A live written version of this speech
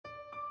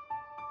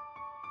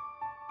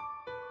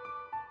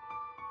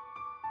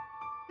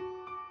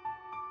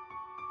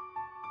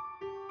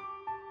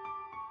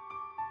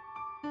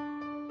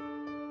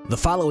The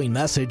following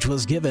message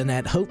was given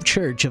at Hope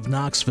Church of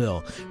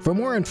Knoxville. For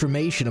more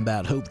information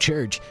about Hope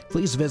Church,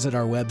 please visit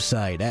our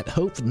website at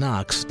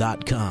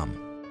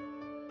hopeknox.com.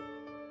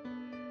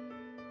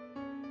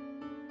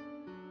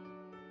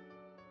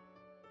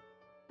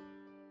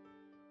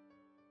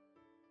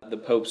 The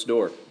Pope's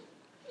Door.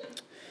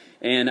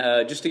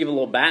 And just to give a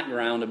little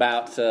background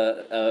about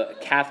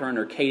Catherine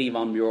or Katie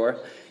von Bora,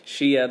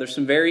 there's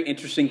some very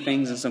interesting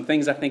things and some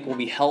things I think will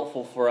be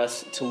helpful for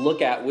us to look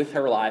at with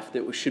her life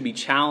that should be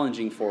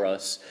challenging for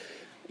us.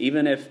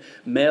 Even if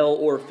male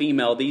or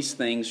female, these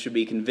things should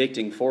be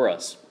convicting for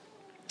us.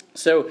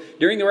 So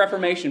during the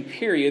Reformation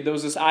period, there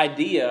was this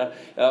idea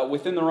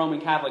within the Roman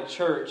Catholic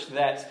Church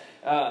that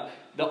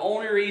the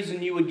only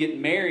reason you would get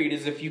married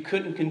is if you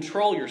couldn't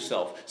control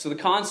yourself. So the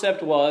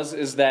concept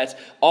is that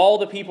all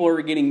the people who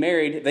were getting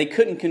married, they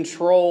couldn't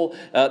control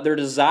their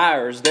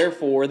desires,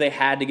 therefore they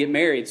had to get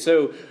married.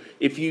 So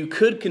if you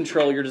could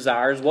control your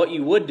desires, what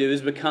you would do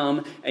is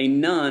become a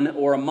nun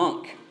or a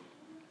monk.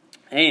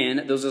 And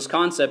there was this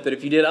concept that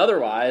if you did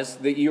otherwise,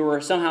 that you were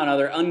somehow or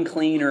another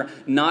unclean or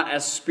not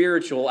as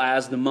spiritual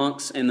as the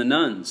monks and the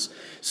nuns.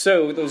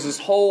 So there was this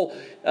whole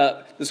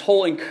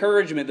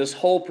encouragement, this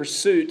whole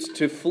pursuit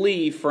to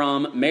flee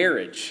from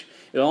marriage.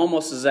 It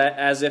almost is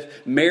as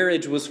if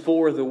marriage was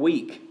for the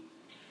weak.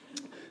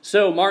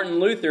 So Martin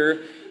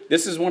Luther,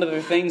 this is one of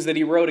the things that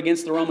he wrote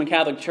against the Roman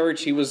Catholic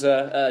Church. He was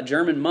a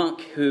German monk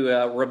who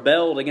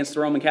rebelled against the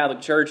Roman Catholic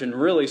Church and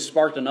really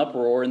sparked an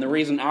uproar. And the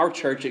reason our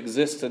church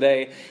exists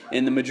today,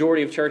 and the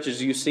majority of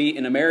churches you see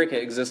in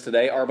America exist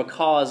today, are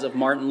because of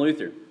Martin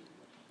Luther.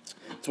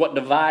 It's what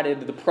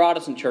divided the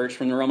Protestant church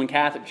from the Roman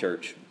Catholic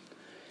Church.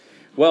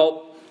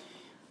 Well,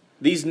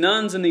 these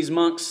nuns and these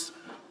monks,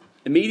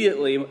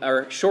 immediately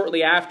or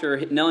shortly after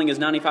nailing his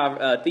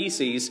 95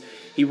 Theses,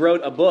 he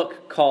wrote a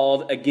book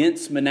called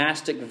Against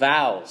Monastic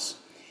Vows.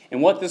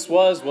 And what this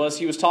was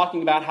he was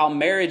talking about how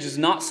marriage is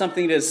not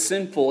something that is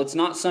sinful. It's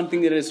not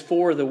something that is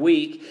for the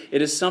weak.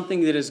 It is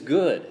something that is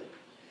good.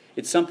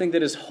 It's something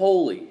that is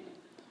holy.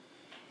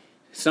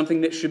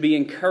 Something that should be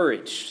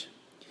encouraged.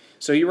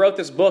 So he wrote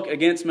this book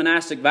Against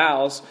Monastic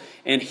Vows,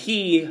 and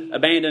he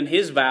abandoned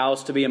his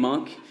vows to be a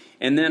monk.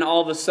 And then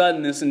all of a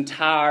sudden, this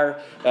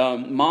entire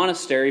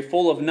monastery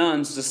full of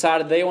nuns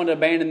decided they want to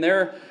abandon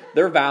their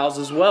vows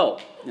as well.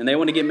 And they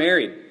want to get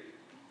married.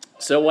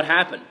 So what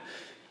happened?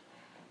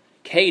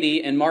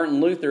 Katie and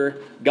Martin Luther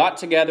got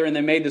together and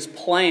they made this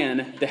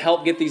plan to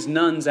help get these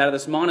nuns out of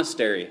this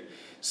monastery.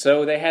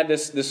 So they had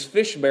this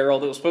fish barrel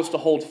that was supposed to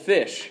hold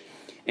fish.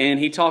 And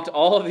he talked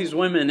all of these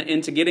women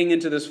into getting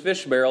into this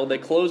fish barrel. They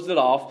closed it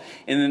off,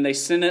 and then they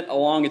sent it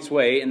along its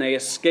way, and they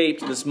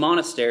escaped this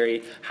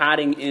monastery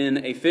hiding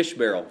in a fish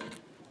barrel.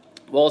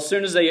 Well, as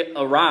soon as they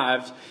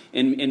arrived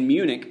in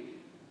Munich,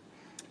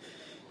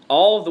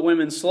 all of the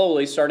women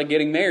slowly started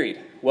getting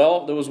married.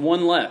 Well, there was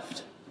one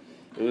left.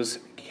 It was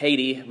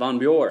Katie von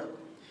Bora.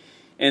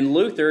 And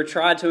Luther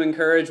tried to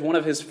encourage one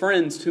of his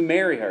friends to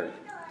marry her.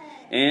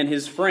 And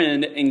his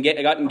friend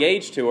got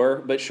engaged to her,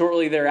 but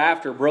shortly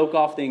thereafter broke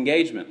off the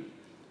engagement.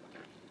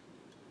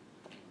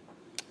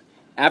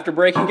 After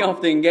breaking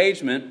off the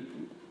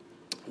engagement,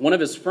 one of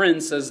his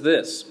friends says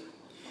this.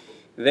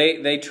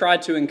 They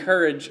tried to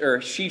encourage,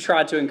 or she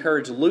tried to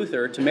encourage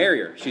Luther to marry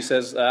her. She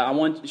says,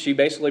 she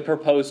basically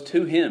proposed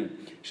to him.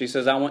 She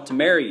says, I want to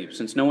marry you.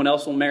 Since no one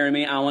else will marry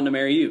me, I want to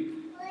marry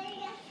you.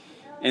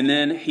 And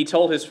then he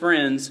told his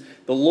friends,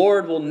 the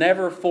Lord will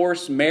never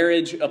force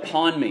marriage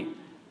upon me.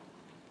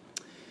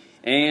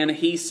 And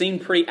he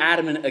seemed pretty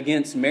adamant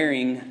against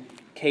marrying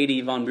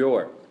Katie von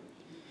Bora.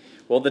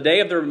 Well, the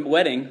day of their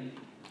wedding,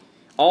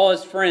 all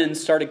his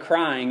friends started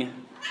crying,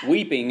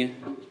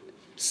 weeping,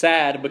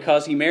 sad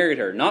because he married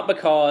her. Not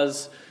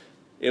because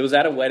it was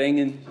at a wedding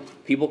and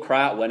people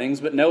cry at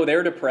weddings, but no, they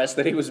were depressed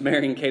that he was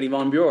marrying Katie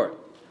von Bora.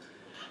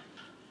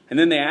 And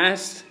then they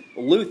asked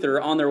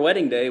Luther on their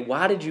wedding day,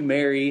 why did you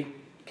marry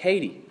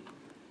Katie?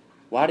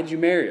 Why did you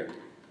marry her?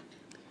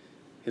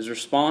 His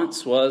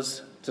response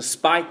was, to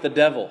spite the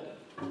devil.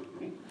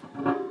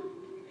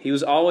 He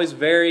was always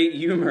very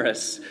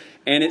humorous,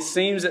 and it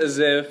seems as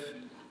if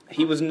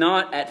he was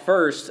not at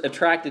first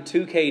attracted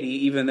to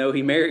Katie even though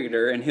he married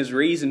her, and his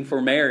reason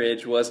for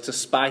marriage was to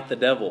spite the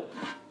devil.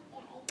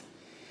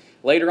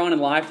 Later on in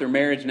life, their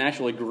marriage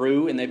naturally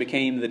grew, and they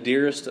became the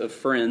dearest of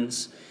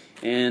friends,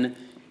 and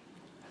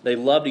they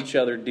loved each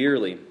other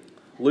dearly.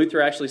 Luther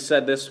actually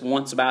said this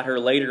once about her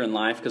later in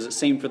life, because it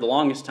seemed for the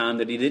longest time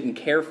that he didn't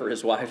care for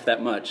his wife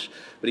that much.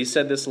 But he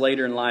said this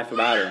later in life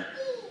about her.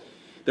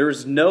 There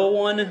is no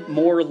one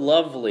more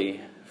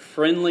lovely,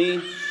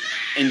 friendly,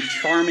 and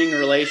charming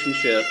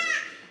relationship,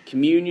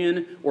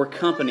 communion, or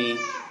company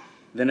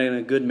than in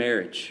a good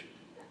marriage.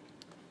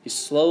 He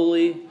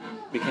slowly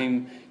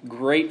became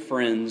great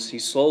friends. He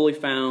slowly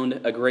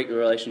found a great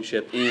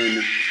relationship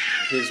in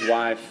his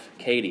wife,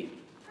 Katie.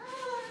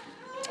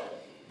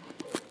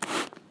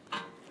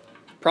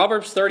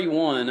 Proverbs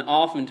 31,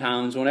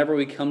 oftentimes, whenever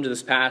we come to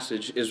this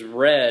passage, is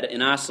read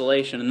in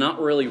isolation and not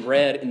really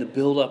read in the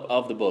buildup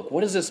of the book.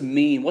 What does this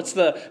mean? What's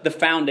the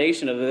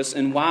foundation of this,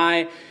 and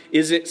why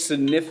is it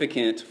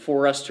significant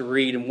for us to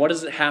read? And what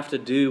does it have to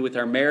do with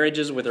our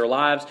marriages, with our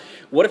lives?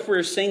 What if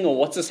we're single?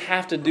 What's this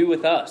have to do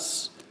with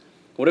us?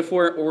 What if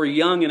we're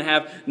young and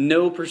have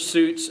no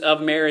pursuits of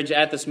marriage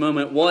at this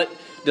moment? What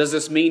does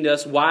this mean to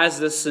us? Why is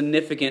this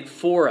significant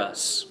for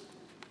us?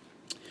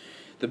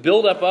 The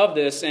buildup of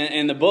this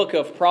and the book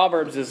of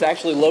Proverbs is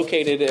actually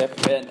located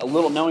at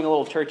knowing a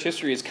little church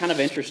history is kind of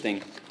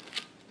interesting.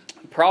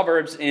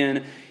 Proverbs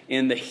in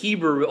the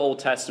Hebrew Old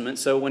Testament,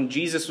 so when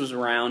Jesus was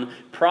around,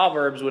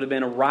 Proverbs would have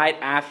been right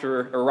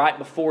after or right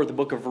before the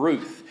book of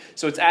Ruth.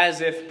 So it's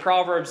as if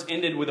Proverbs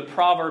ended with a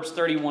Proverbs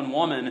 31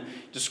 woman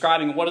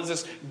describing what does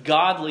this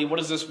godly, what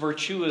does this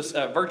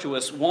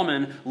virtuous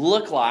woman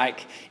look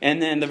like,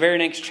 and then the very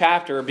next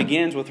chapter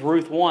begins with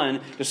Ruth 1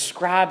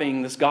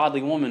 describing this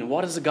godly woman.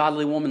 What does a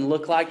godly woman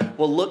look like?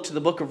 Well, look to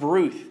the book of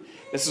Ruth.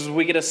 This is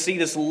we get to see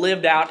this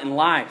lived out in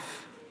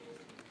life.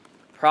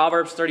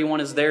 Proverbs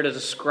 31 is there to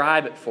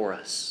describe it for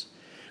us.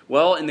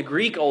 Well, in the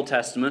Greek Old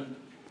Testament,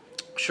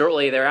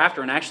 shortly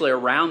thereafter, and actually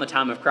around the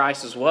time of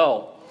Christ as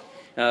well,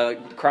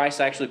 Christ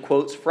actually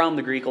quotes from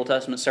the Greek Old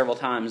Testament several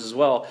times as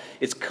well.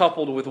 It's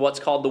coupled with what's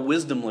called the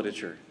wisdom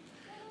literature.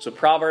 So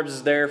Proverbs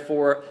is there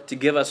to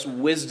give us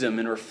wisdom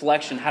and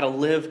reflection, how to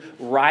live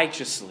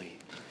righteously.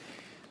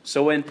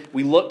 So when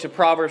we look to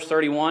Proverbs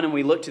 31 and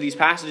we look to these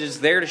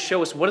passages, there to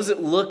show us what does it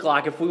look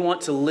like if we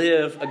want to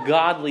live a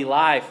godly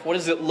life? What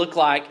does it look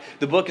like?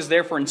 The book is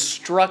there for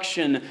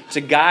instruction to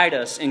guide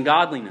us in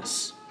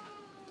godliness.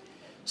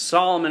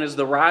 Solomon is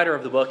the writer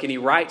of the book, and he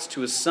writes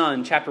to his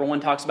son. Chapter 1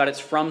 talks about it's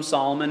from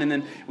Solomon, and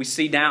then we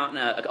see down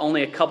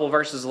only a couple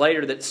verses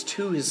later that it's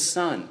to his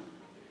son.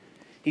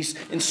 He's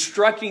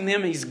instructing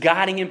them, he's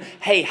guiding him.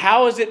 Hey,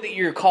 how is it that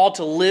you're called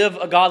to live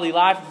a godly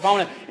life? If I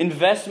want to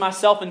invest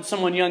myself in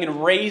someone young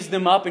and raise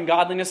them up in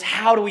godliness,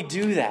 how do we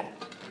do that?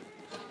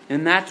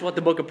 And that's what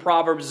the book of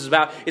Proverbs is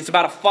about. It's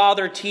about a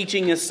father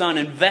teaching his son,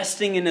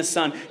 investing in his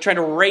son, trying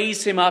to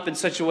raise him up in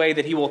such a way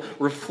that he will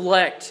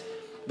reflect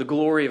the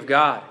glory of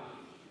God.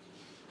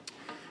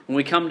 When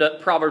we come to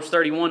Proverbs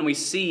 31, we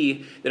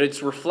see that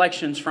it's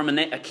reflections from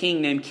a king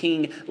named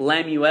King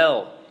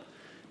Lemuel.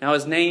 Now,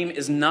 his name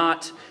is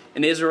not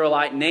an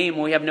Israelite name.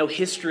 We have no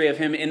history of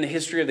him in the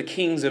history of the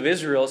kings of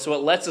Israel, so it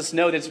lets us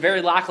know that it's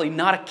very likely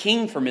not a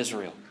king from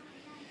Israel.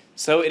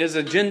 So it is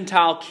a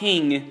Gentile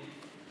king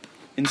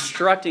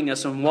instructing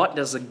us on what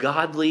does a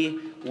godly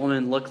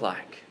woman look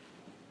like.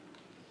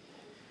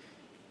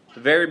 The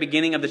very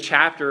beginning of the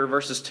chapter,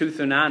 verses 2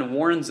 through 9,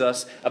 warns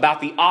us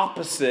about the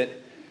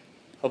opposite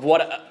of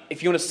what,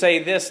 if you want to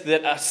say this,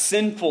 that a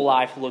sinful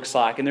life looks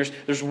like. And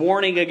there's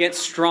warning against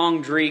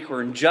strong drink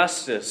or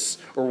injustice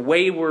or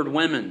wayward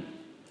women.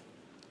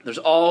 There's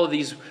all of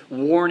these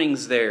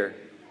warnings there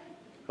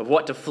of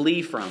what to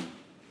flee from.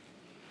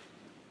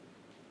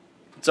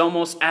 It's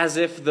almost as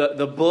if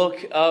the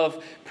book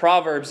of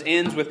Proverbs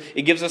ends with,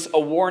 it gives us a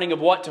warning of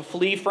what to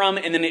flee from,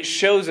 and then it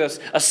shows us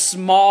a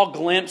small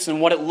glimpse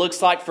in what it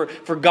looks like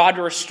for God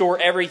to restore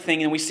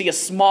everything. And we see a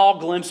small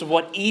glimpse of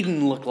what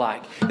Eden looked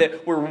like.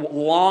 That we're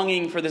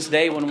longing for this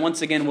day when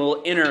once again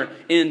we'll enter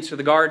into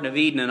the Garden of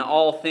Eden and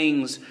all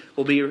things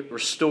will be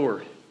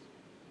restored.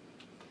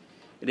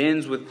 It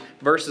ends with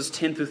verses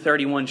 10 through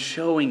 31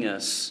 showing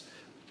us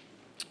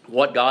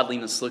what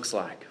godliness looks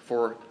like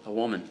for a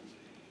woman.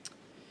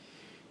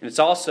 And it's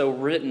also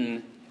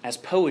written as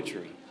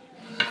poetry.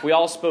 If we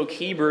all spoke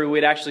Hebrew,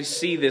 we'd actually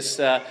see this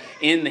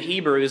in the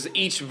Hebrew. As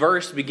each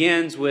verse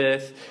begins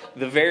with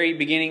the very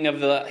beginning of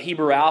the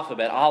Hebrew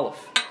alphabet,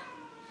 Aleph.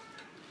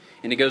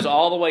 And it goes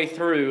all the way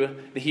through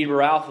the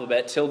Hebrew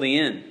alphabet till the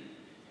end.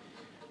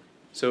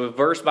 So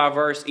verse by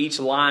verse, each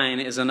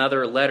line is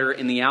another letter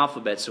in the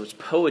alphabet. So it's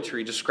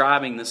poetry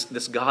describing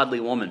this godly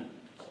woman.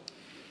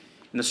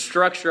 And the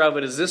structure of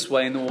it is this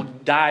way, and then we'll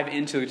dive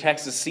into the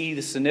text to see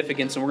the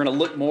significance, and we're going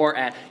to look more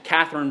at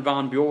Catherine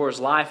von Bure's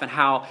life and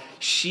how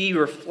she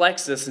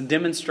reflects this and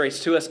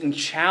demonstrates to us and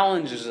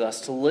challenges us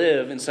to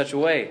live in such a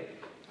way.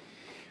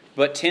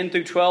 But 10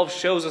 through 12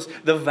 shows us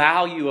the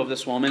value of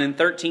this woman, and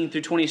 13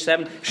 through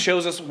 27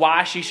 shows us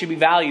why she should be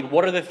valued.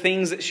 What are the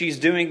things that she's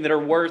doing that are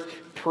worth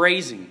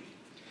praising?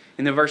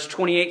 And then verse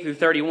 28 through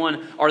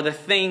 31 are the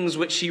things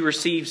which she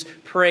receives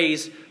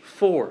praise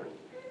for.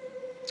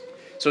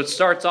 So it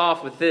starts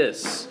off with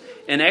this: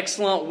 an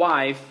excellent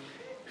wife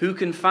who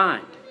can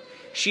find?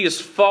 She is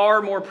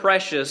far more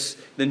precious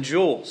than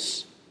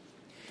jewels.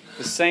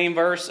 The same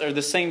verse or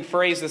the same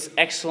phrase, this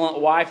excellent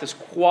wife, this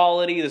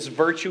quality, this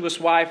virtuous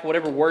wife,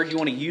 whatever word you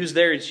want to use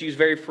there, it's used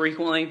very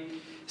frequently. It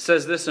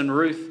says this in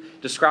Ruth,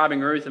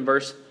 describing Ruth in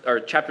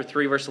chapter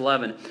 3, verse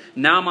 11.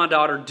 Now, my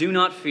daughter, do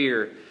not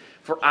fear,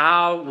 for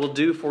I will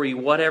do for you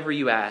whatever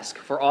you ask.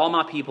 For all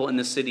my people in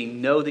the city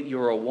know that you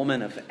are a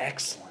woman of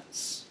excellence.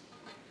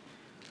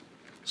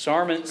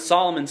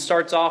 Solomon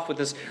starts off with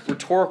this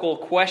rhetorical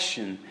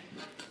question: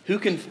 who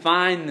can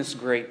find this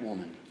great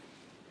woman?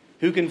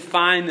 Who can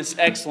find this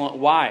excellent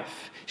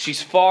wife?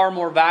 She's far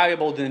more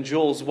valuable than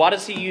jewels. Why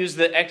does he use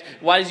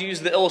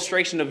the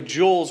illustration of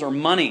jewels or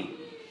money?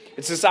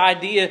 It's this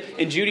idea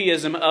in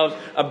Judaism of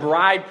a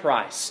bride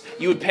price.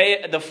 You would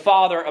pay the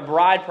father a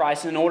bride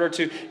price in order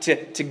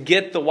to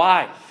get the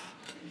wife.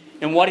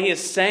 And what he is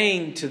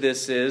saying to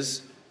this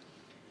is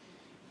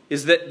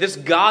that this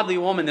godly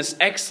woman, this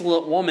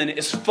excellent woman,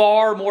 is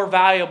far more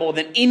valuable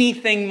than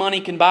anything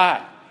money can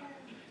buy.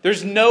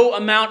 There's no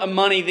amount of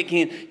money that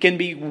can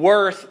be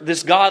worth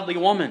this godly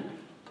woman.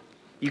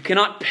 You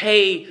cannot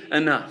pay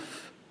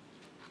enough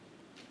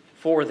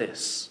for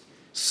this.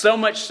 So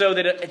much so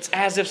that it's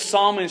as if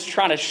Solomon is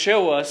trying to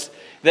show us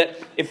that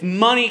if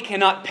money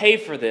cannot pay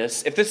for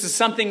this, if this is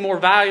something more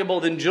valuable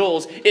than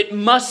jewels, it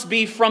must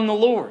be from the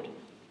Lord.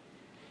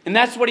 And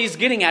that's what he's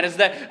getting at, is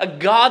that a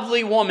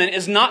godly woman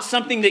is not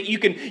something that you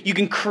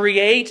can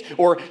create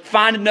or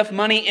find enough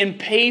money and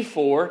pay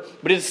for,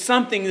 but it's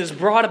something that is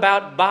brought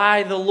about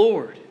by the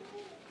Lord.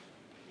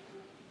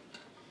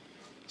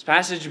 This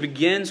passage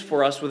begins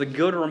for us with a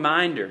good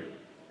reminder.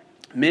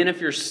 Men, if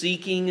you're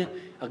seeking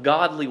a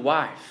godly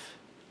wife,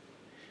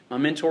 my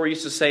mentor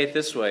used to say it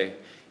this way: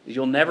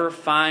 you'll never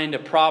find a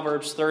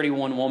Proverbs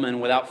 31 woman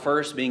without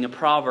first being a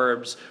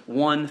Proverbs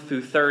 1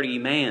 through 30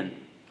 man.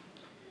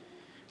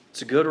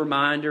 It's a good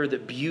reminder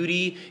that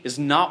beauty is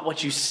not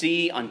what you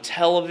see on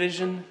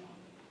television.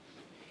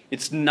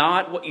 It's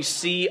not what you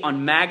see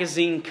on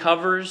magazine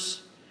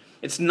covers.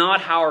 It's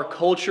not how our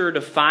culture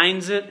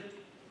defines it.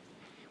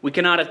 We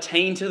cannot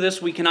attain to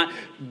this. We cannot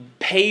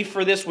pay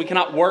for this. We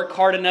cannot work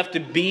hard enough to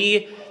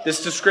be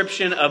this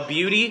description of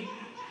beauty.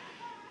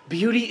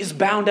 Beauty is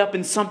bound up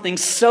in something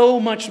so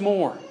much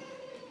more.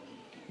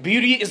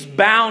 Beauty is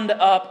bound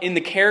up in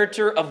the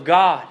character of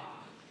God.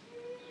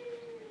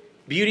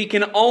 Beauty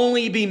can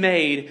only be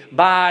made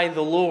by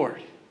the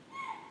Lord.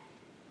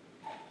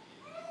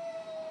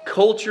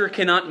 Culture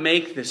cannot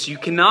make this. You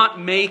cannot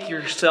make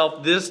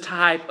yourself this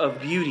type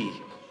of beauty.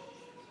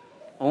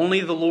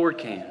 Only the Lord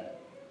can.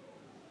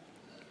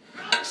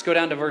 Let's go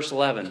down to verse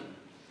 11.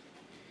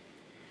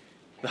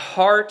 The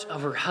heart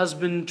of her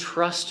husband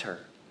trusts her,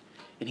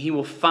 and he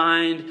will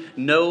find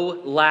no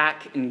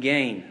lack in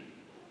gain.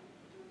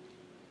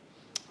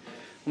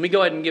 Let me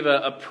go ahead and give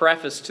a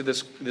preface to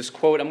this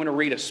quote. I'm going to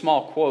read a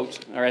small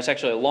quote, or it's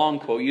actually a long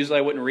quote. Usually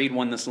I wouldn't read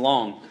one this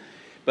long.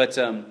 But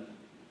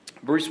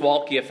Bruce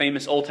Waltke, a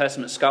famous Old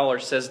Testament scholar,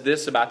 says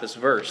this about this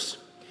verse.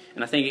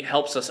 And I think it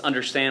helps us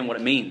understand what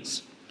it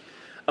means.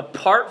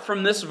 Apart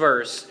from this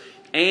verse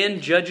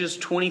and Judges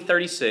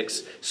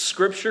 20:36,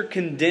 Scripture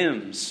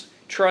condemns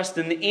trust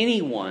in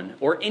anyone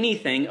or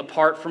anything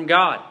apart from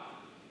God.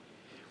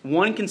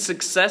 One can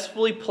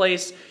successfully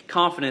place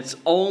confidence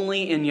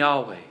only in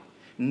Yahweh.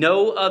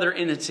 No other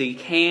entity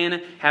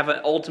can have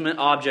an ultimate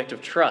object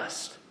of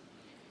trust.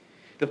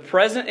 The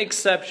present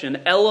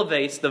exception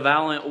elevates the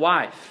valiant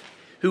wife,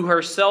 who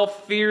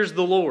herself fears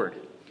the Lord,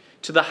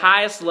 to the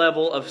highest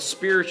level of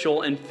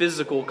spiritual and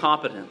physical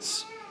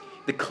competence.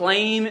 The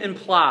claim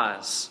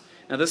implies,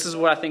 now this is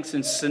what I think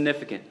is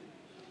significant,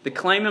 the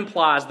claim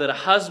implies that a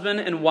husband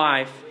and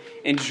wife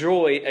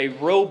enjoy a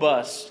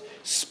robust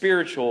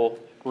spiritual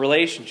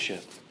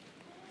relationship.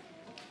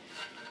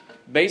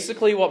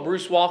 Basically, what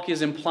Bruce Waltke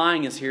is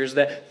implying is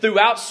that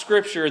throughout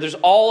Scripture, there's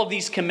all of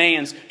these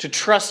commands to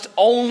trust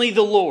only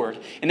the Lord,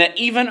 and that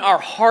even our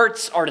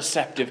hearts are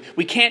deceptive.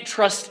 We can't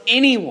trust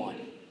anyone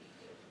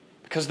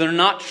because they're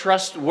not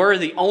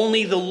trustworthy.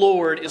 Only the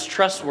Lord is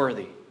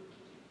trustworthy.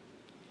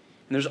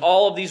 And there's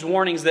all of these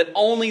warnings that the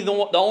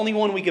only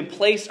one we can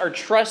place our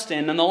trust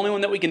in, and the only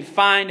one that we can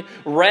find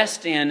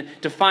rest in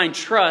to find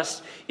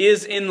trust,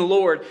 is in the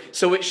Lord.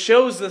 So it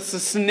shows us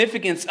the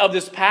significance of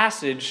this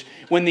passage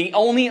when the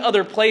only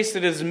other place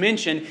that is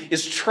mentioned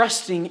is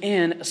trusting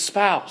in a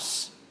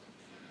spouse.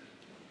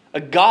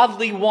 A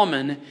godly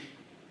woman,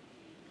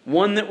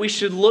 one that we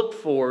should look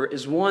for,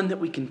 is one that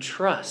we can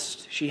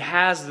trust. She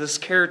has this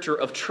character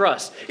of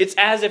trust. It's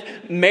as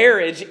if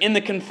marriage, in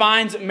the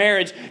confines of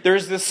marriage,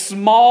 there's this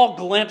small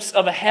glimpse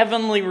of a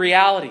heavenly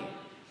reality.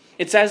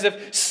 It's as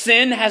if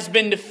sin has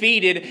been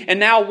defeated, and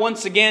now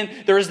once again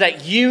there is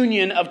that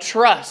union of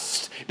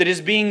trust that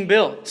is being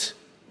built.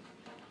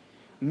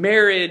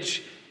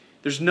 Marriage,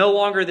 there's no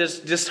longer this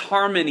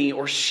disharmony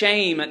or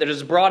shame that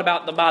is brought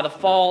about by the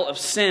fall of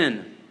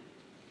sin,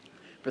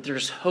 but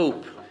there's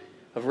hope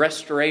of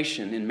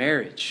restoration in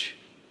marriage.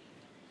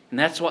 And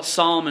that's what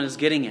Solomon is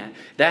getting at.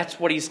 That's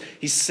what he's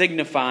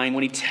signifying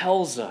when he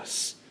tells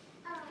us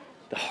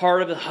the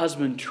heart of the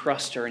husband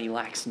trusts her and he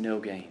lacks no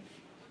gain.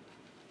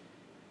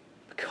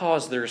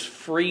 Because there's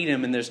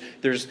freedom and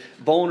there's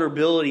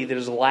vulnerability that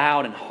is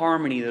allowed and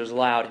harmony that is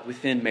allowed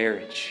within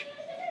marriage.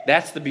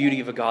 That's the beauty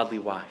of a godly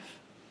wife.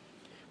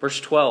 Verse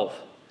 12.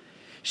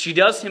 She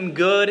does him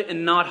good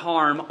and not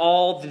harm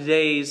all the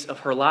days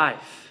of her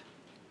life.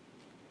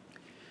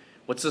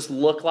 What's this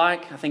look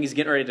like? I think he's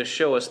getting ready to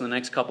show us in the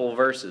next couple of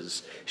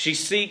verses. She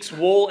seeks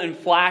wool and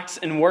flax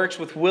and works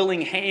with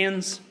willing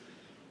hands.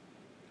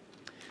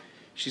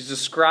 She's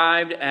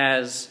described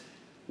as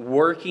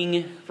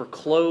working for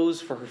clothes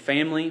for her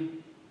family.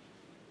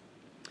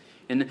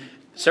 And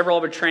Several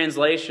other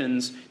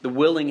translations, the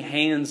willing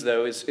hands,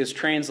 though, is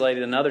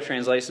translated in another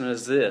translation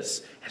as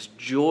this, as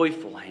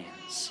joyful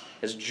hands,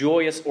 as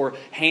joyous or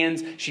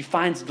hands. She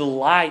finds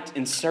delight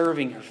in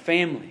serving her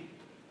family.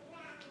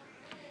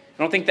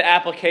 I don't think the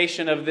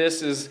application of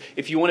this is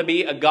if you want to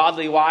be a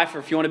godly wife or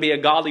if you want to be a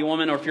godly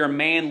woman or if you're a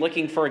man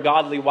looking for a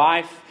godly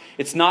wife,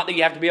 it's not that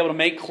you have to be able to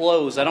make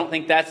clothes. I don't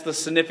think that's the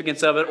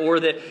significance of it, or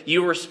that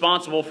you're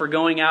responsible for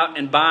going out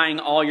and buying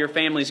all your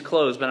family's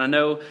clothes. But I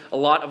know a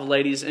lot of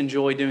ladies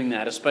enjoy doing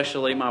that,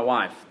 especially my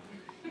wife.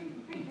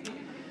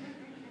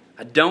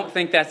 I don't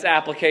think that's the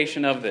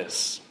application of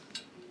this.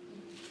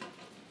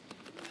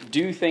 I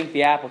do think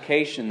the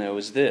application, though,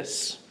 is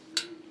this.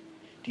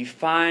 Do you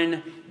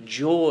find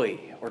joy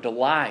or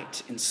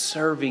delight in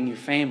serving your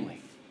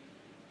family?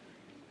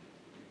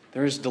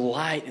 There is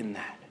delight in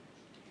that.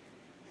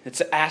 It's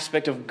an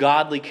aspect of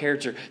godly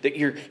character, that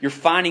you're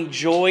finding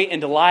joy and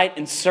delight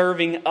in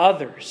serving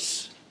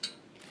others.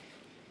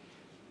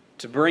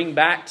 To bring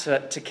back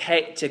to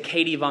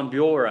Katie von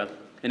Bora,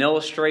 an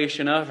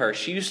illustration of her,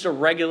 she used to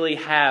regularly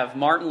have,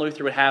 Martin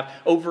Luther would have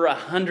over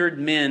 100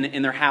 men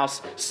in their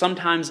house,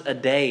 sometimes a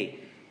day,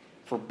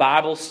 for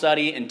Bible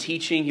study and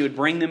teaching. He would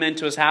bring them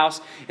into his house,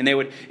 and they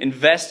would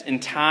invest in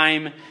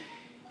time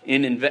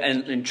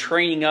in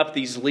training up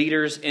these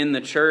leaders in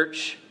the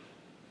church.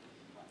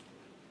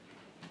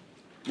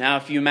 Now,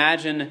 if you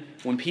imagine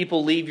when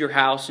people leave your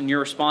house and you're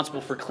responsible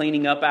for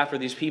cleaning up after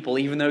these people,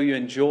 even though you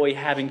enjoy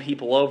having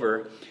people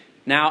over,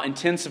 now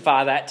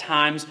intensify that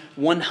times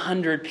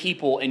 100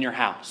 people in your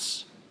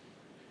house.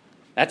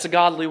 That's a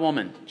godly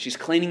woman. She's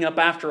cleaning up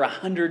after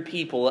 100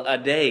 people a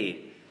day.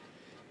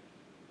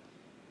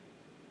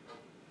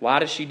 Why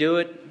does she do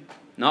it?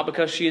 Not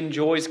because she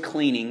enjoys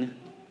cleaning.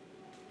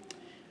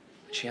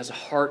 She has a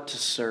heart to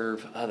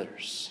serve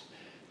others.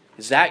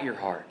 Is that your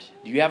heart?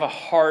 Do you have a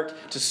heart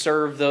to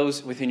serve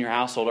those within your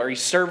household? Are you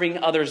serving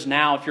others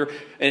now? If you're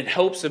in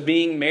hopes of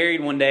being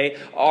married one day,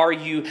 are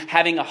you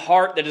having a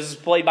heart that is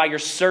displayed by your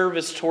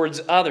service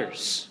towards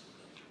others?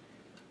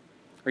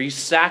 Are you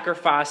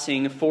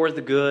sacrificing for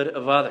the good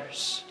of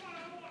others?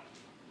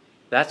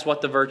 That's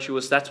what the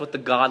virtuous, that's what the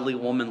godly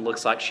woman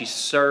looks like. She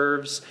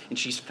serves, and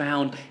she's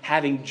found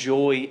having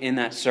joy in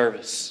that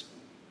service.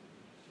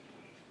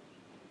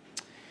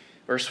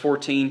 Verse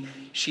 14,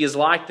 she is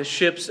like the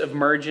ships of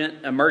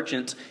a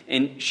merchant,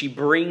 and she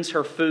brings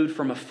her food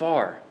from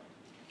afar.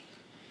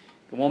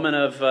 The woman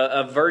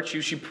of virtue,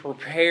 she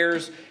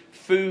prepares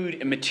food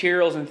and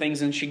materials and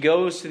things, and she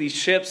goes to these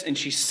ships and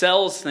she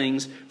sells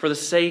things for the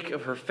sake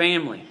of her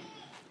family.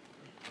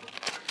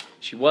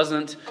 She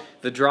wasn't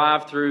the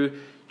drive-through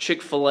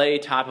Chick-fil-A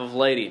type of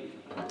lady.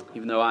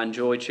 Even though I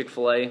enjoy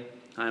Chick-fil-A,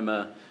 I'm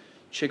a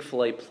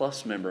Chick-fil-A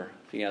Plus member.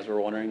 If you guys were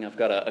wondering, I've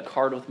got a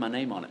card with my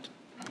name on it.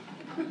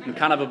 I'm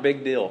kind of a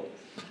big deal.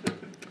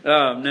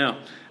 No,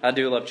 I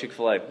do love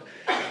Chick-fil-A.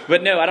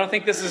 But no, I don't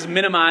think this is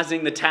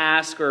minimizing the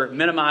task or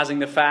minimizing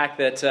the fact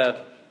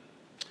that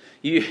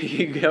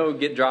you go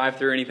get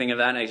drive-through or anything of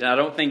that nature. I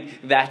don't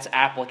think that's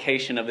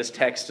application of this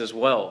text as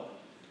well.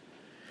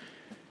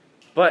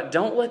 But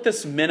don't let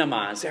this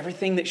minimize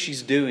everything that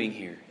she's doing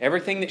here.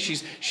 Everything that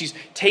she's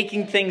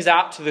taking things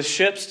out to the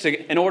ships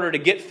in order to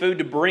get food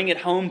to bring it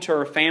home to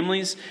her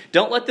families.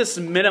 Don't let this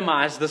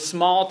minimize the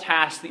small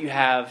tasks that you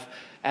have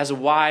as a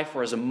wife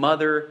or as a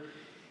mother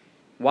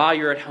while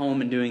you're at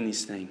home and doing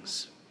these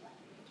things.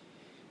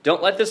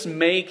 Don't let this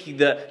make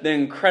the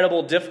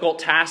incredible, difficult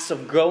tasks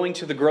of going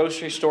to the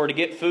grocery store to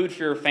get food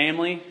for your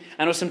family.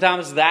 I know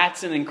sometimes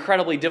that's an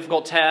incredibly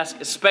difficult task,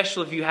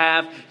 especially if you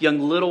have young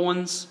little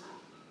ones.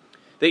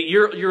 That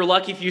you're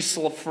lucky if you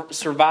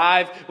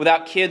survive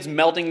without kids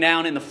melting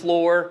down in the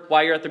floor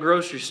while you're at the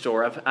grocery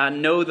store. I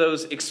know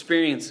those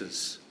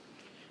experiences.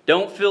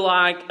 Don't feel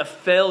like a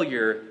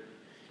failure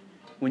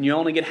when you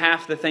only get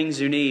half the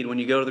things you need when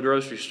you go to the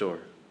grocery store.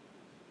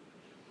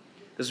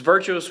 This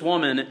virtuous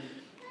woman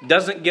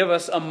doesn't give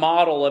us a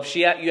model of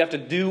you have to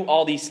do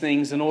all these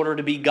things in order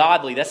to be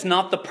godly. That's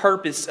not the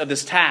purpose of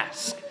this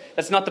task.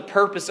 That's not the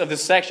purpose of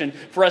this section.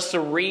 For us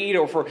to read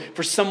or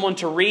for someone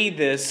to read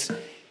this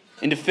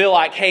and to feel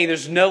like, hey,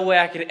 there's no way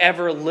I could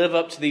ever live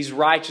up to these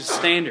righteous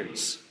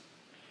standards.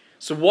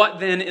 So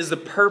what then is the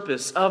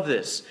purpose of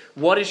this?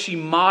 What is she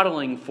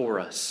modeling for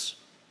us?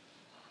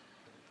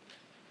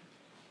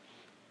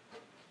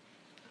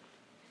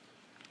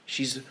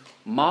 She's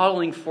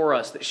modeling for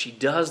us that she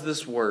does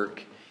this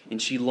work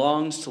and she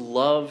longs to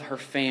love her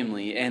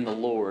family and the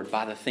Lord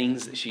by the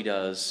things that she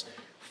does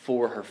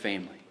for her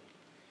family.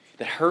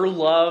 That her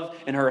love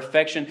and her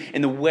affection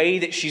and the way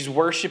that she's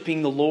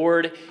worshiping the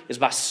Lord is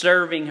by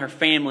serving her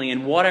family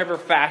in whatever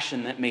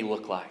fashion that may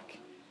look like.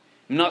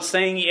 I'm not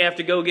saying you have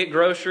to go get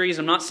groceries.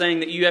 I'm not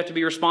saying that you have to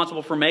be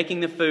responsible for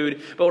making the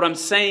food. But what I'm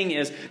saying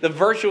is the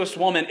virtuous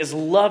woman is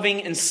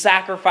loving and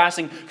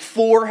sacrificing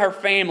for her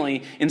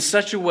family in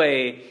such a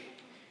way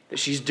that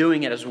she's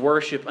doing it as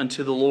worship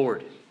unto the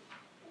Lord.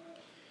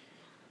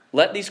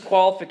 Let these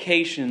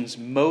qualifications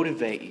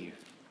motivate you,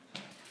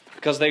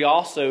 because they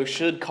also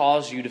should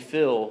cause you to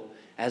feel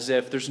as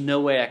if there's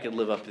no way I could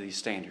live up to these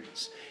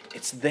standards.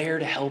 It's there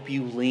to help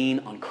you lean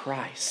on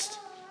Christ.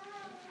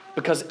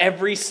 Because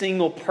every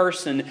single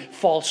person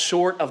falls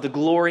short of the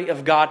glory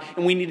of God,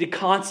 and we need to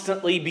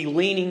constantly be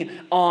leaning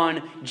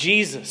on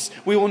Jesus.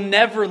 We will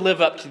never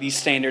live up to these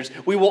standards.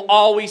 We will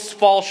always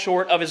fall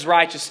short of His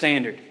righteous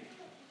standard.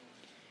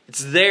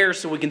 It's there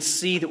so we can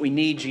see that we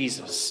need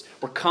Jesus.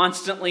 We're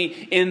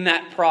constantly in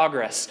that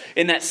progress,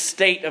 in that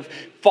state of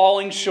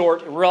falling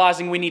short,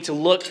 realizing we need to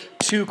look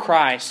to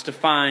Christ to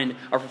find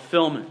our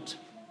fulfillment.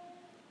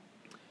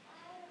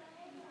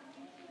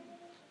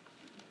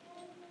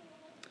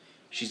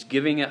 She's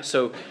giving up,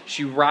 so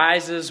she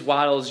rises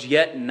while it is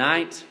yet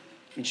night,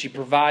 and she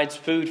provides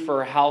food for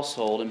her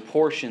household and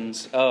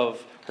portions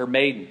of her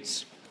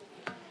maidens.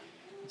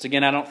 Once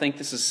again, I don't think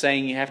this is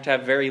saying you have to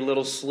have very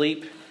little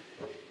sleep,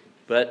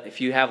 but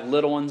if you have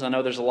little ones, I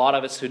know there's a lot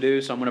of us who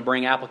do, so I'm going to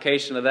bring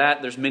application to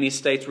that. There's many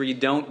states where you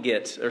don't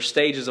get, or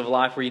stages of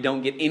life where you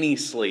don't get any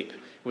sleep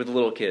with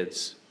little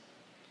kids.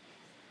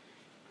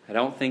 I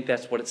don't think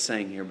that's what it's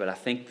saying here, but I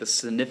think the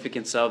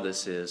significance of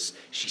this is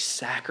she's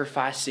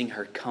sacrificing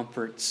her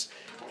comforts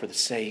for the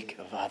sake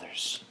of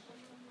others.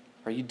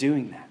 Are you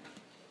doing that?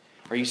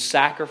 Are you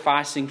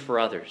sacrificing for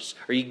others?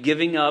 Are you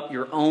giving up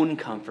your own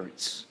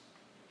comforts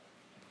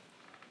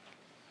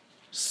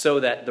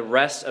so that the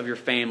rest of your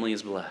family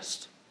is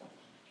blessed?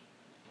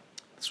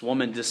 This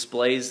woman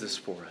displays this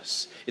for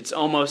us. It's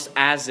almost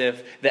as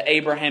if the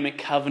Abrahamic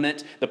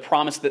covenant, the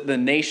promise that the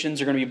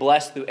nations are going to be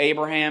blessed through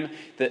Abraham,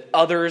 that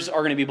others are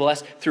going to be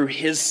blessed through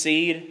his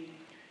seed.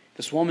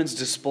 This woman's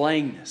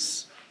displaying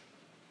this.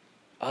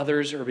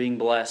 Others are being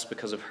blessed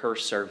because of her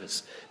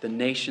service. The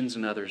nations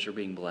and others are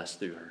being blessed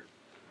through her.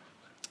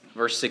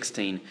 Verse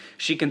 16,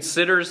 she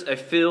considers a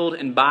field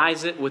and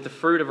buys it with the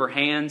fruit of her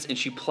hands, and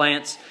she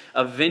plants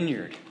a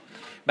vineyard.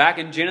 Back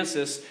in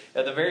Genesis,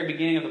 at the very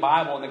beginning of the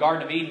Bible, in the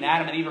Garden of Eden,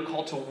 Adam and Eve are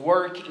called to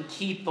work and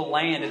keep the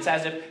land. It's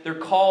as if they're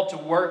called to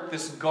work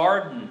this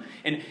garden.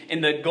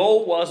 And the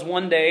goal was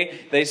one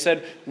day, they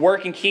said,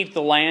 work and keep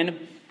the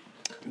land,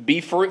 be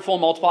fruitful,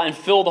 multiply, and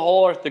fill the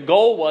whole earth. The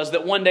goal was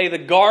that one day the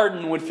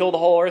garden would fill the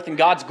whole earth and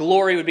God's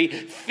glory would be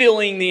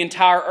filling the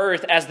entire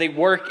earth as they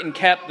work and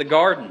kept the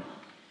garden.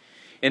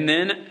 And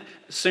then,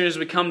 as soon as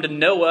we come to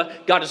Noah,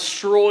 God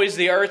destroys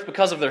the earth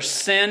because of their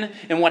sin.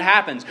 And what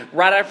happens?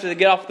 Right after they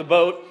get off the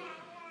boat,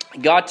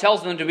 God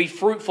tells them to be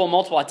fruitful and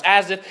multiply. It's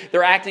as if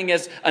they're acting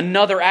as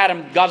another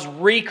Adam. God's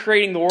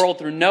recreating the world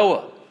through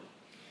Noah.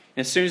 And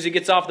as soon as he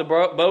gets off the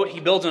boat,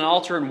 he builds an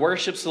altar and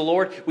worships the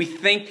Lord. We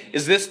think,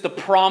 is this the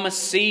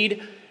promised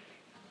seed?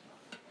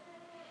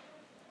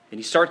 And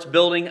he starts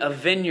building a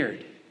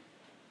vineyard.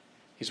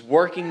 He's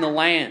working the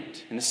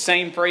land. And the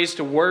same phrase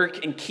to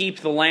work and keep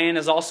the land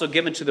is also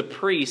given to the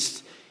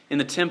priest in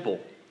the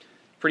temple.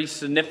 Pretty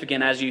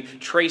significant as you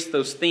trace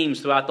those themes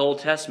throughout the Old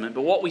Testament.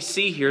 But what we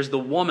see here is the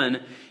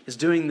woman is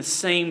doing the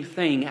same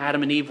thing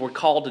Adam and Eve were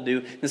called to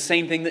do. The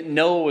same thing that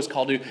Noah was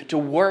called to do. To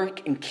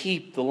work and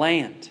keep the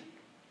land.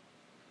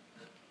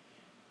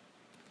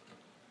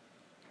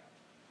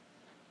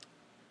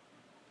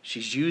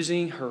 She's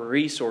using her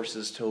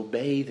resources to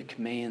obey the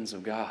commands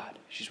of God.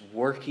 She's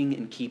working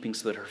and keeping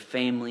so that her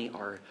family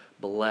are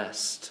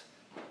blessed.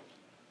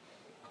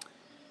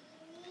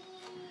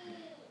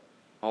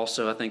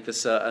 Also, I think this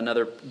is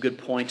another good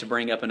point to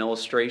bring up an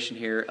illustration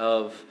here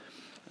of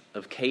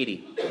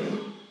Katie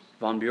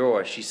von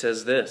Bora. She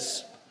says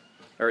this,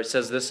 or it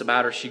says this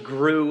about her. She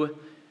grew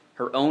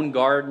her own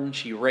garden.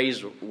 She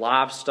raised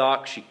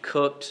livestock. She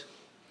cooked.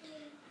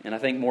 And I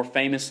think more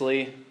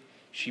famously,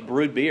 she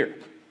brewed beer.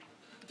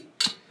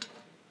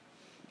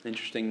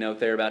 Interesting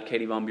note there about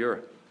Katie von Bora.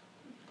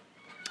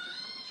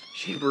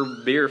 She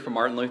brewed beer for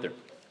Martin Luther. It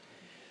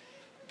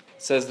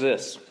says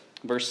this,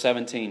 verse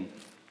 17.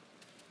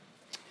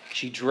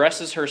 She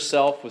dresses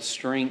herself with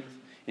strength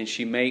and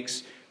she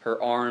makes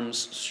her arms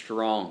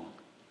strong.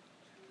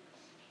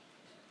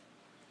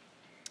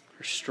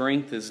 Her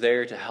strength is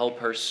there to help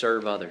her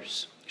serve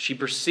others. She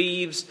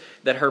perceives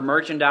that her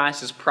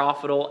merchandise is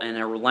profitable and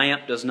her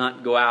lamp does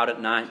not go out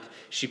at night.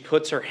 She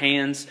puts her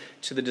hands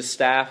to the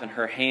distaff and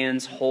her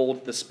hands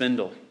hold the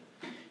spindle.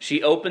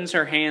 She opens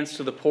her hands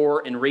to the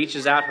poor and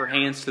reaches out her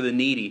hands to the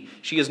needy.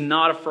 She is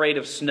not afraid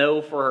of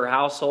snow for her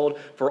household,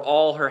 for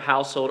all her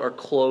household are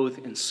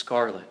clothed in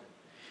scarlet.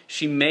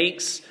 She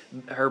makes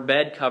her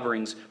bed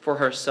coverings for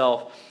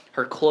herself.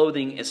 Her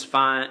clothing is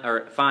fine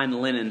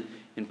linen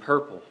in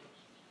purple.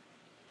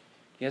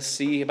 Yes,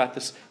 see about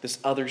this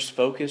others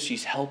focus.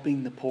 She's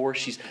helping the poor.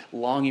 She's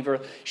longing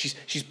for.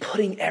 She's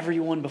putting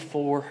everyone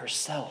before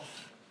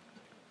herself.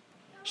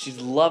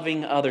 She's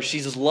loving others.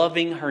 She's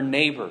loving her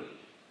neighbor.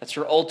 That's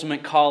her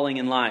ultimate calling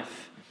in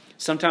life.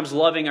 Sometimes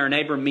loving our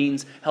neighbor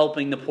means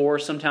helping the poor.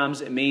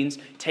 Sometimes it means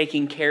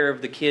taking care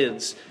of the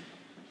kids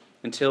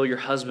until your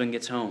husband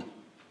gets home.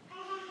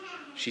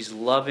 She's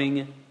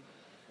loving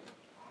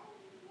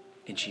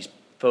and she's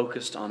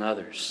focused on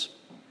others.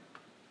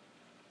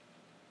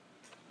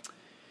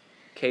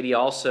 Katie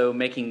also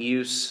making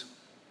use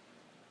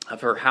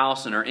of her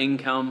house and her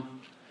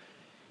income.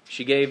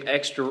 She gave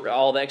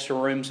all the extra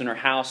rooms in her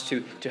house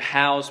to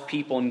house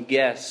people and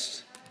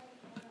guests.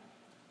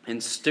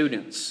 and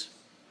students.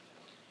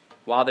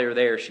 While they were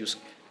there, she was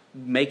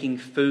making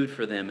food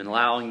for them and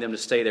allowing them to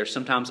stay there.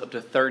 Sometimes up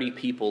to 30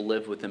 people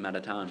live with them at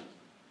a time.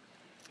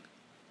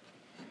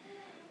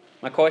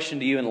 My question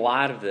to you in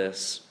light of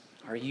this,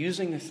 are you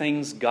using the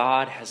things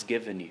God has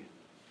given you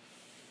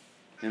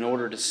in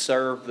order to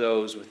serve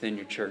those within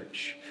your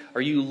church? Are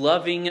you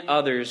loving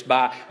others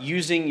by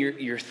using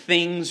your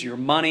things, your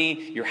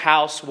money, your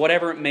house,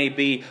 whatever it may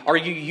be? Are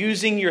you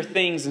using your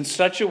things in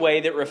such a way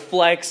that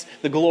reflects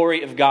the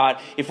glory of God?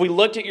 If we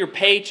looked at your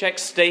paycheck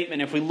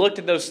statement, if we looked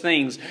at those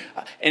things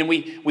and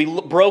we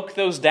broke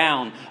those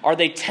down, are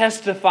they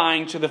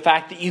testifying to the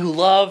fact that you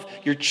love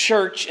your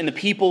church and the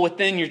people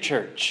within your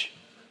church?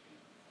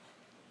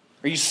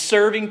 Are you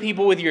serving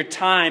people with your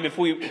time? If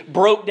we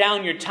broke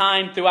down your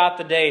time throughout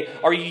the day,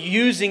 are you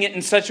using it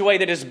in such a way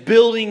that is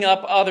building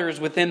up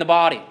others within the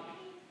body?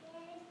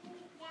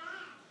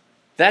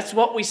 That's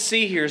what we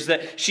see here, is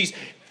that she's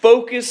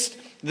focused,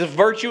 the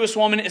virtuous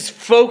woman is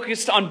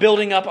focused on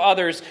building up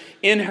others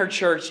in her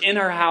church, in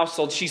her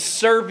household. She's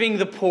serving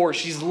the poor.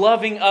 She's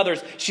loving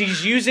others.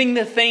 She's using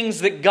the things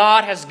that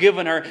God has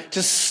given her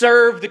to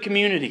serve the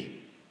community.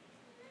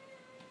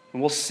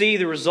 And we'll see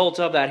the result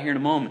of that here in a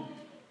moment.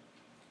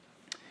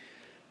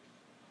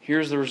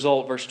 Here's the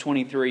result, verse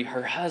 23.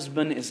 Her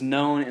husband is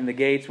known in the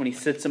gates when he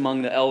sits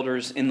among the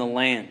elders in the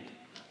land.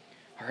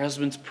 Her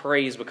husband's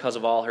praised because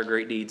of all her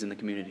great deeds in the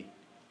community.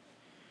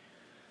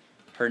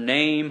 Her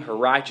name, her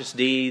righteous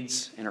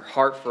deeds, and her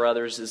heart for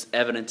others is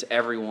evident to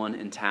everyone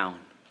in town.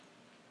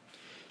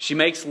 She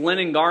makes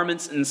linen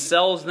garments and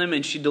sells them,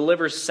 and she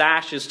delivers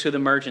sashes to the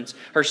merchants.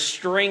 Her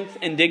strength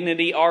and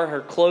dignity are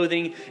her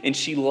clothing, and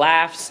she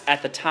laughs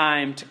at the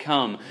time to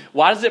come.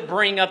 Why does it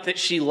bring up that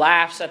she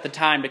laughs at the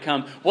time to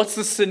come? What's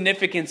the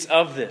significance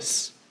of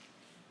this?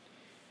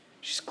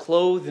 She's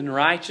clothed in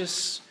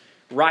righteousness.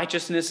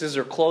 Righteousness is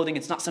her clothing.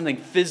 It's not something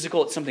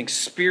physical, it's something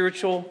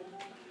spiritual.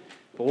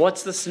 But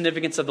what's the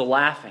significance of the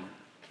laughing?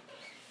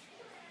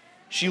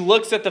 She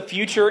looks at the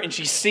future and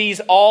she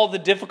sees all the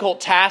difficult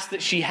tasks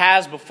that she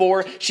has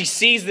before. She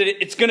sees that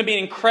it's going to be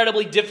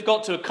incredibly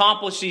difficult to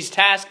accomplish these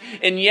tasks.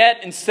 And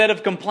yet, instead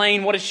of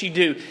complain, what does she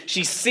do?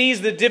 She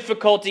sees the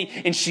difficulty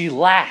and she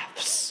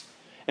laughs.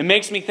 It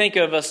makes me think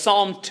of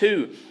Psalm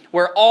 2,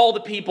 where all the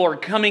people are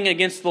coming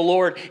against the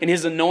Lord and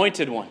His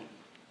anointed one.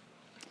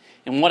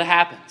 And what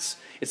happens?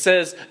 It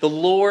says, the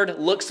Lord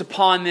looks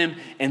upon them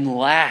and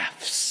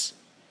laughs.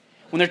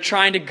 When they're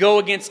trying to go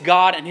against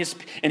God and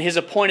His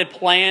appointed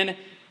plan,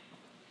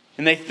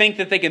 and they think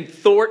that they can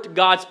thwart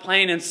God's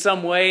plan in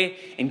some way,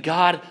 and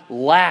God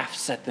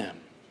laughs at them.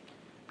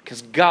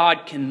 Because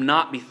God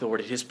cannot be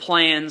thwarted. His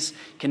plans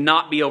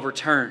cannot be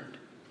overturned.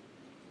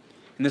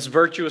 And this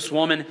virtuous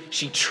woman,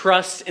 she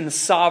trusts in the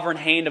sovereign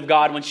hand of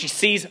God. When she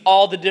sees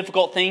all the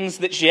difficult things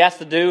that she has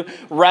to do,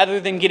 rather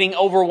than getting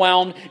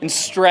overwhelmed and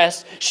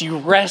stressed, she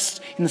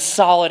rests in the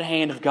solid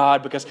hand of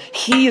God because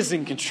He is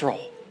in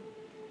control.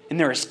 And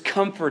there is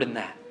comfort in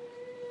that.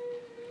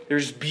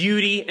 There's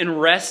beauty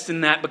and rest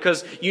in that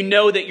because you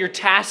know that your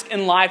task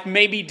in life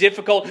may be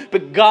difficult,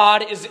 but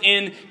God is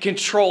in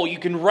control. You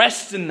can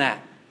rest in that.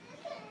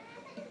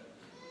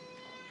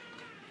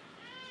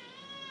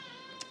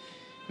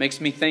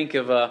 Makes me think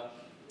of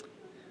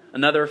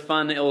another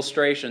fun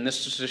illustration.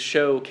 This is to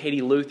show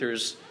Katie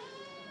Luther's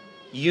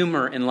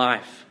humor in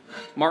life.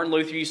 Martin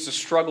Luther used to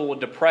struggle with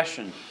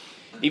depression.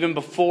 Even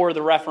before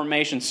the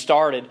Reformation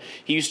started,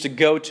 he used to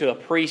go to a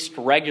priest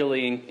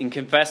regularly and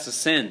confess his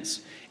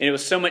sins. And it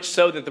was so much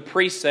so that the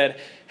priest said,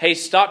 hey,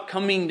 stop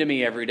coming to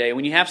me every day.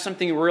 When you have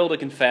something real to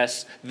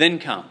confess, then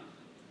come.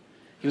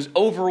 He was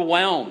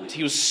overwhelmed.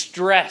 He was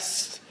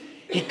stressed.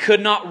 He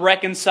could not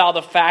reconcile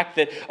the fact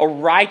that a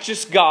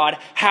righteous God,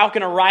 how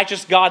can a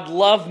righteous God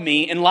love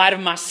me in light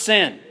of my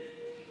sin?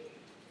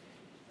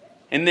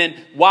 And then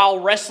while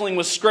wrestling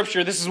with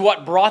Scripture, this is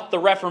what brought the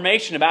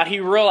Reformation about.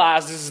 He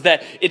realizes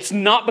that it's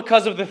not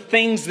because of the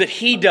things that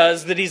he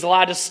does that he's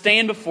allowed to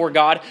stand before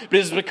God, but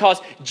it's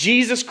because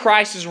Jesus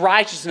Christ's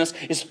righteousness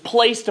is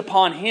placed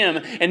upon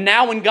him. And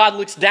now when God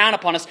looks down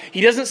upon us,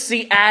 He doesn't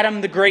see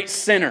Adam the great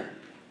sinner.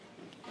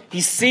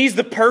 He sees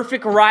the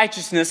perfect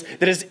righteousness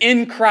that is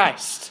in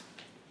Christ.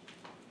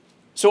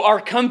 So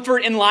our comfort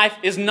in life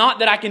is not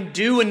that I can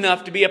do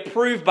enough to be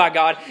approved by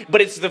God,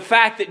 but it's the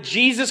fact that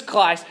Jesus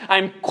Christ,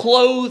 I'm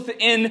clothed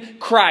in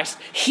Christ.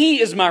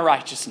 He is my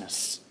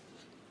righteousness.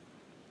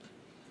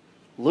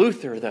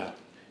 Luther, though,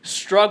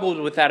 struggled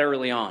with that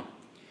early on.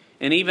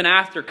 And even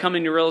after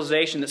coming to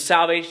realization that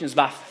salvation is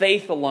by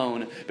faith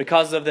alone,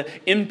 because of the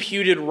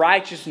imputed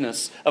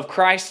righteousness of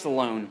Christ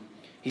alone,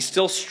 he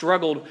still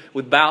struggled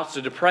with bouts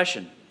of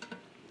depression.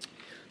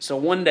 So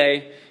one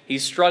day,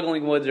 he's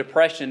struggling with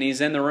depression.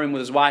 He's in the room with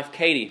his wife,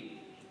 Katie.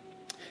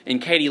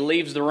 And Katie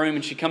leaves the room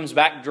and she comes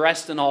back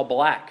dressed in all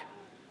black.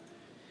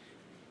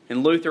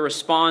 And Luther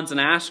responds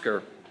and asks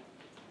her,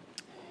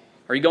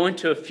 are you going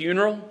to a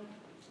funeral?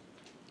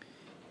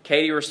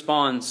 Katie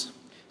responds,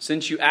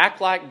 since you act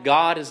like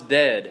God is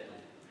dead,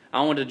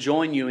 I want to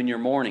join you in your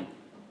mourning.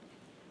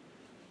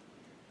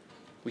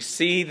 We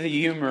see the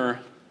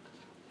humor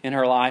in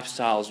her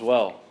lifestyle as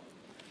well.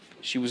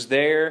 She was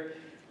there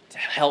to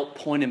help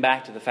point him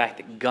back to the fact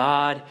that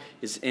God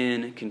is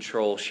in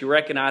control. She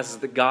recognizes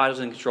that God is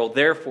in control.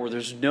 Therefore,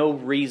 there's no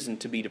reason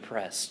to be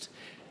depressed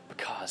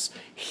because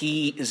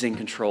He is in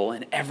control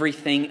and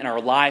everything in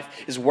our life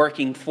is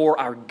working for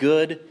our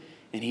good,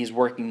 and He's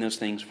working those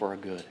things for our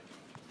good.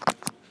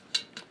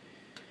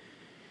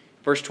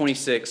 Verse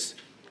 26,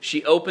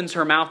 she opens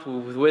her mouth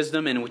with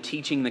wisdom and with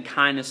teaching the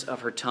kindness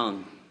of her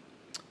tongue.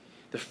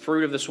 The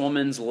fruit of this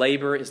woman's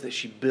labor is that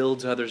she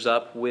builds others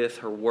up with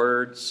her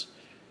words.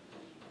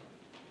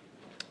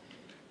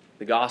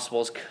 The gospel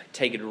has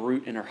taken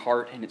root in her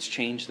heart, and it's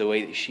changed the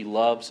way that she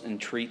loves and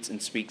treats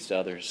and speaks to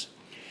others.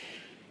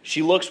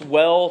 She looks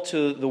well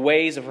to the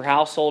ways of her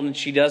household, and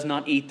she does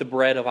not eat the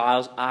bread of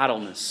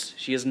idleness.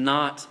 She is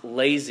not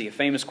lazy. A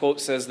famous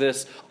quote says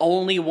this,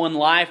 "Only one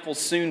life will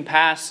soon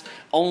pass.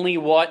 Only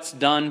what's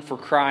done for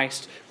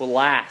Christ will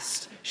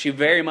last." She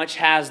very much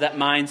has that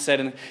mindset,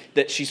 and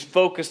that she's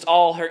focused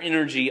all her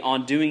energy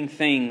on doing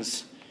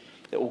things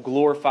that will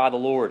glorify the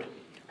Lord.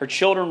 Her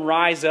children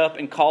rise up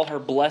and call her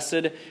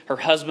blessed, her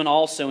husband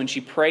also, and she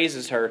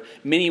praises her.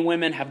 Many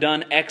women have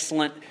done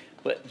excellent,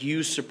 but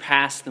you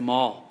surpass them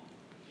all.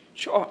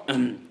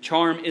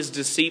 Charm is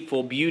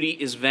deceitful, beauty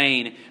is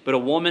vain, but a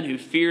woman who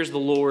fears the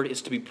Lord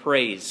is to be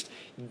praised.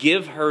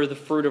 Give her the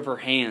fruit of her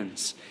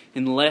hands,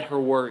 and let her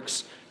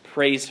works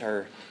praise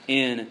her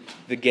in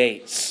the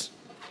gates.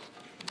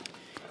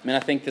 I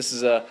think this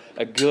is a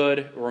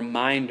good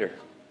reminder,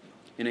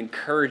 an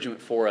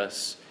encouragement for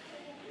us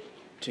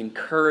to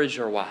encourage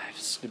our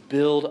wives, to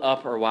build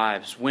up our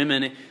wives.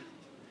 Women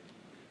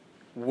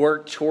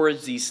work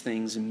towards these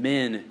things, and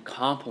men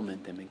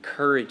compliment them,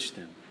 encourage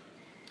them.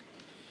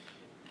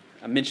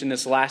 I mentioned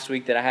this last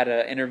week that I had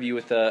an interview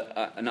with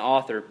an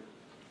author,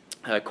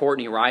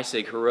 Courtney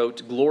Reisig, who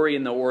wrote Glory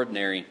in the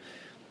Ordinary.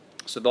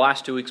 So the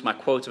last 2 weeks, my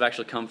quotes have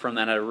actually come from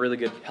that. I had a really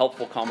good,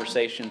 helpful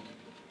conversation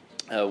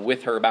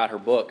with her about her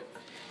book.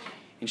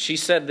 And she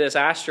said this,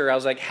 I asked her, I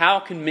was like, how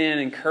can men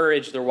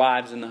encourage their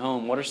wives in the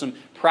home? What are some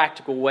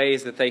practical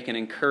ways that they can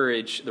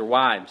encourage their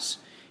wives?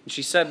 And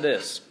she said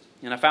this,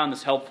 and I found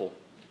this helpful.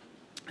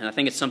 And I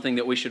think it's something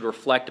that we should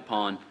reflect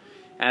upon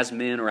as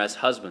men or as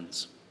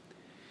husbands.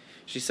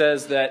 She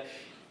says that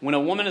when a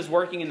woman is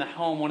working in the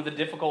home, one of the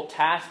difficult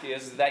tasks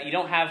is that you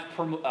don't have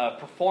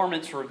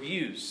performance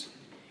reviews.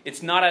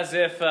 It's not as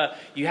if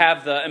you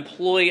have the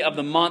employee of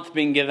the month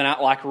being given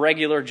out like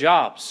regular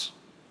jobs.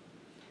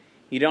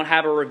 You don't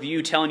have a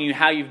review telling you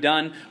how you've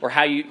done or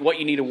what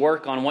you need to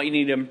work on, what you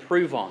need to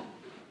improve on.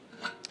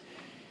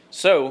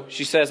 So,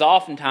 she says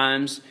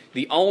oftentimes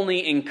the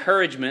only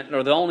encouragement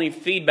or the only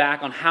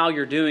feedback on how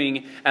you're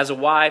doing as a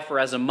wife or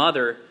as a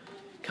mother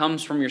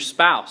comes from your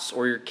spouse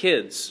or your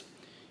kids.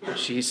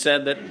 She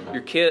said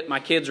that my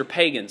kids are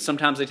pagans.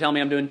 Sometimes they tell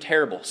me I'm doing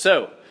terrible.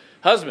 So,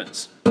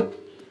 husbands,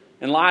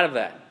 in light of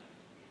that,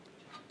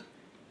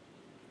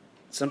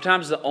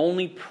 sometimes the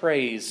only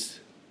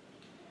praise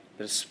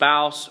that a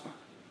spouse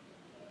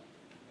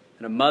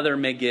and a mother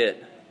may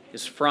get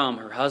is from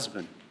her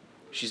husband.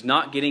 She's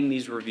not getting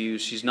these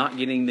reviews. She's not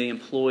getting the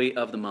employee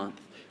of the month.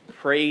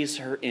 Praise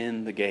her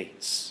in the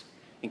gates.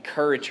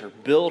 Encourage her.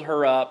 Build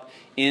her up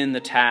in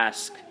the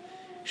task.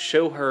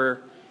 Show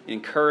her,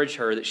 encourage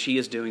her that she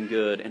is doing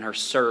good in her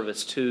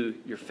service to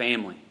your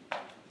family.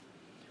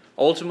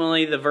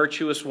 Ultimately, the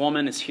virtuous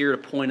woman is here to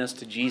point us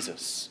to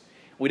Jesus.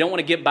 We don't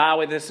want to get by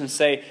with this and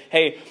say,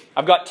 hey,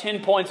 I've got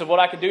 10 points of what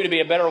I could do to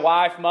be a better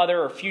wife,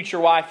 mother, or future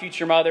wife,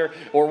 future mother,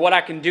 or what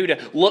I can do to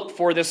look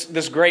for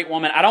this great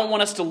woman. I don't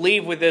want us to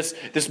leave with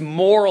this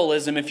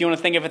moralism, if you want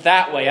to think of it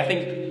that way.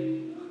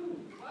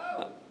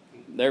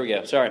 There we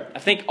go, sorry. I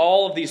think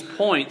all of these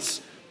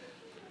points,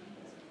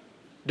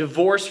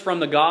 divorced from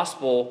the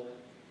gospel,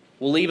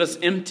 will leave us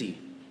empty.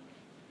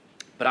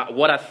 But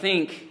what I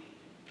think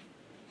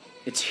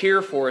it's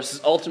here for us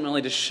is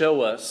ultimately to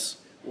show us,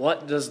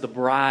 what does the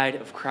bride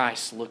of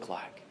Christ look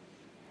like?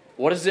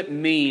 What does it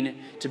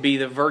mean to be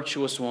the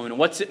virtuous woman?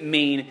 What's it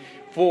mean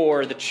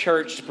for the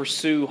church to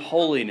pursue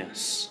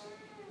holiness?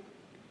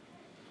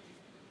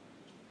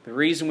 The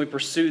reason we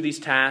pursue these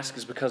tasks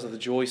is because of the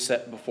joy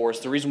set before us.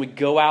 The reason we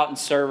go out and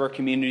serve our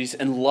communities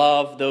and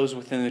love those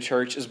within the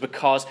church is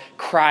because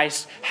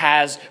Christ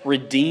has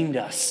redeemed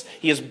us.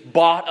 He has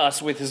bought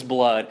us with His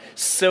blood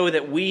so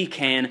that we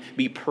can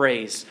be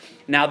praised.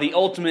 Now, the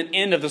ultimate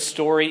end of the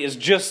story is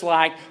just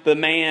like the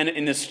man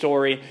in this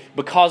story.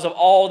 Because of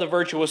all the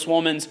virtuous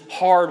woman's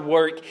hard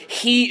work,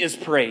 he is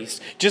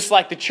praised. Just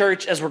like the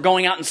church, as we're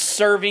going out and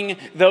serving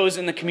those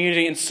in the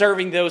community and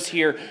serving those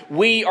here,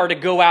 we are to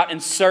go out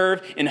and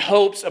serve in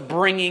hopes of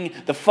bringing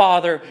the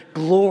Father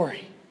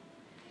glory.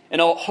 In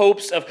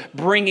hopes of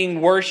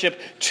bringing worship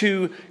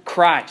to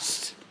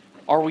Christ.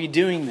 Are we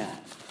doing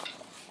that?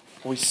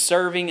 Are we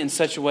serving in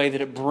such a way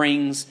that it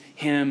brings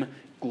Him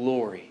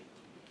glory?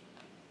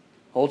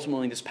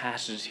 Ultimately, this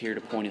passage is here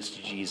to point us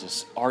to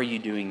Jesus. Are you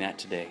doing that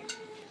today?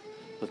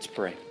 Let's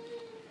pray.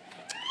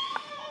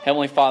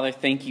 Heavenly Father,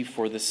 thank you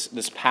for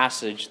this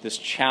passage, this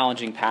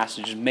challenging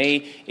passage.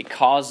 May it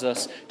cause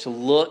us to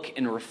look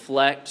and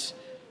reflect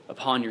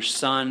upon your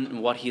Son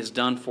and what He has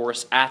done for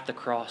us at the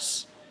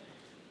cross.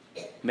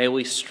 May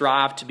we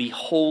strive to be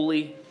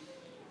holy,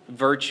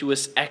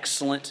 virtuous,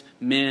 excellent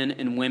men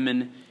and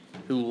women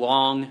who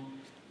long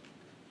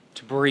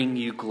to bring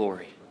you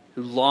glory,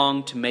 who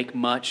long to make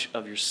much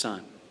of your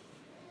Son.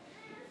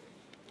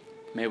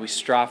 May we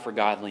strive for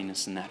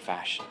godliness in that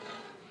fashion.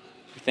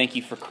 We thank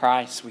you for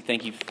Christ. We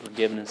thank you for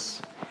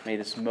forgiveness. May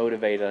this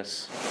motivate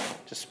us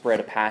to spread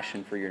a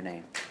passion for your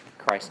name.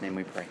 In Christ's name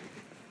we pray.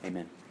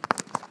 Amen.